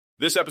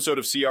This episode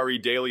of CRE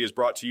Daily is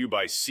brought to you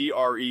by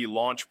CRE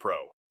Launch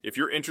Pro. If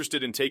you're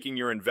interested in taking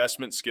your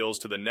investment skills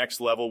to the next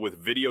level with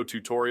video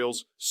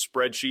tutorials,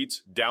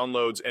 spreadsheets,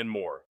 downloads, and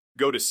more,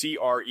 go to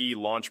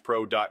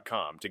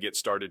CRELaunchPro.com to get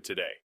started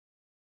today.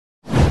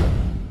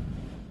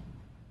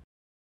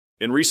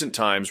 In recent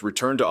times,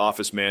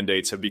 return-to-office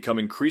mandates have become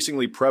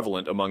increasingly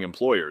prevalent among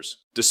employers,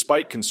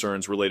 despite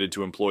concerns related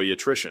to employee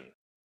attrition.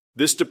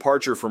 This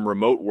departure from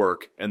remote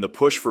work and the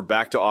push for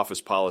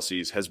back-to-office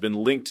policies has been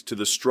linked to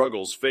the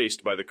struggles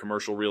faced by the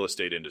commercial real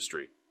estate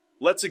industry.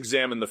 Let's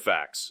examine the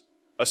facts.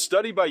 A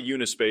study by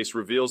Unispace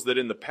reveals that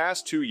in the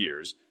past 2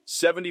 years,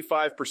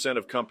 75%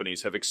 of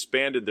companies have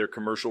expanded their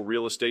commercial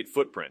real estate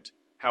footprint.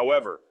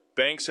 However,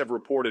 banks have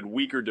reported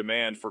weaker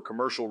demand for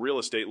commercial real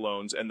estate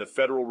loans, and the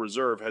Federal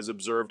Reserve has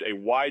observed a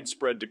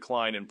widespread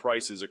decline in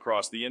prices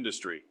across the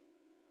industry.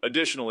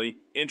 Additionally,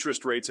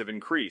 interest rates have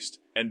increased,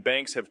 and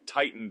banks have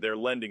tightened their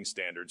lending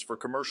standards for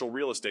commercial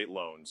real estate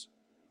loans.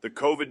 The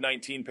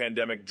COVID-19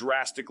 pandemic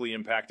drastically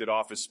impacted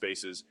office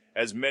spaces,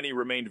 as many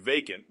remained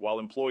vacant while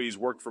employees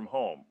worked from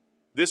home.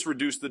 This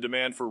reduced the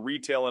demand for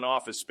retail and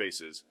office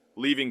spaces,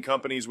 leaving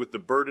companies with the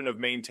burden of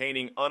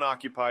maintaining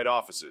unoccupied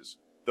offices.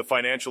 The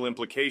financial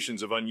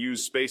implications of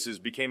unused spaces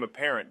became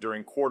apparent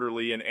during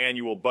quarterly and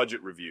annual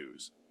budget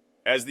reviews.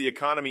 As the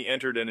economy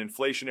entered an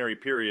inflationary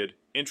period,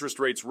 interest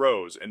rates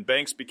rose and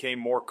banks became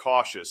more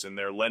cautious in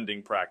their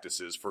lending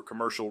practices for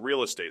commercial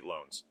real estate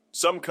loans.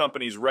 Some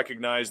companies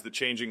recognized the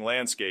changing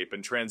landscape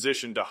and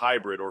transitioned to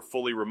hybrid or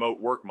fully remote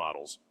work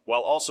models,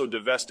 while also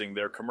divesting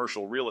their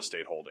commercial real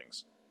estate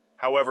holdings.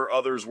 However,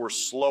 others were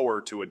slower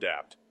to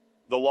adapt.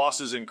 The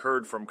losses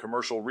incurred from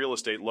commercial real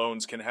estate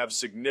loans can have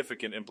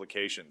significant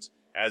implications,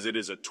 as it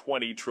is a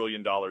 $20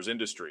 trillion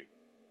industry.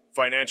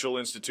 Financial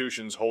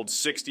institutions hold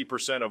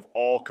 60% of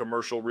all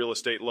commercial real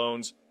estate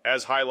loans,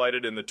 as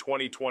highlighted in the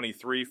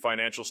 2023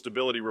 Financial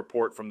Stability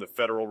Report from the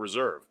Federal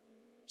Reserve.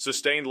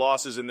 Sustained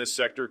losses in this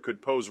sector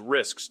could pose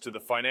risks to the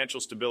financial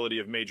stability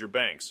of major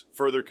banks,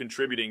 further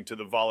contributing to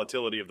the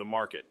volatility of the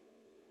market.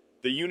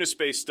 The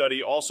Unispace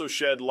study also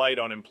shed light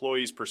on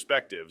employees'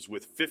 perspectives,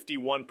 with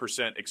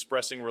 51%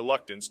 expressing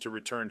reluctance to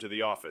return to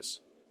the office.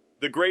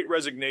 The Great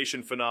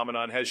Resignation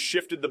phenomenon has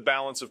shifted the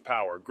balance of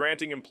power,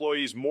 granting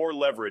employees more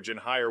leverage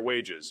and higher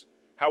wages.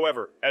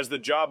 However, as the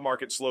job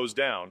market slows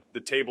down, the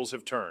tables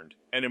have turned,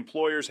 and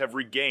employers have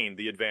regained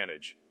the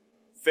advantage.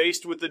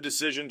 Faced with the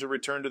decision to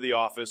return to the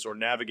office or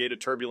navigate a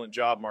turbulent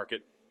job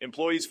market,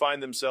 employees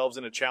find themselves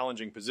in a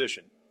challenging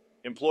position.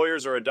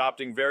 Employers are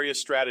adopting various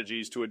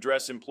strategies to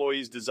address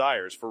employees'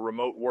 desires for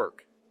remote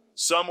work.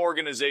 Some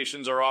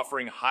organizations are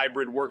offering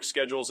hybrid work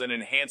schedules and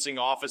enhancing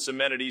office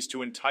amenities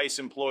to entice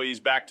employees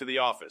back to the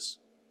office.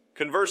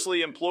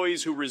 Conversely,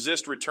 employees who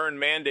resist return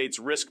mandates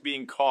risk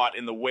being caught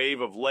in the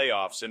wave of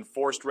layoffs and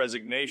forced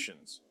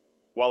resignations.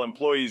 While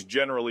employees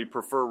generally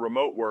prefer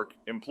remote work,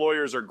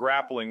 employers are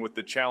grappling with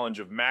the challenge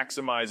of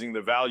maximizing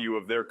the value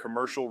of their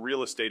commercial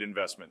real estate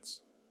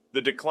investments.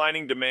 The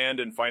declining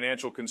demand and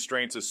financial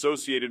constraints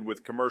associated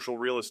with commercial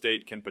real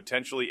estate can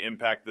potentially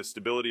impact the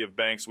stability of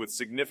banks with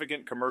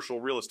significant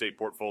commercial real estate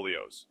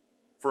portfolios.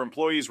 For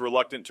employees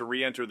reluctant to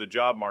re-enter the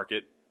job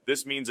market,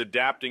 this means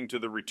adapting to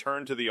the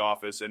return to the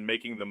office and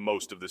making the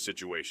most of the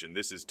situation.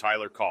 This is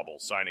Tyler Cauble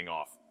signing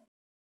off.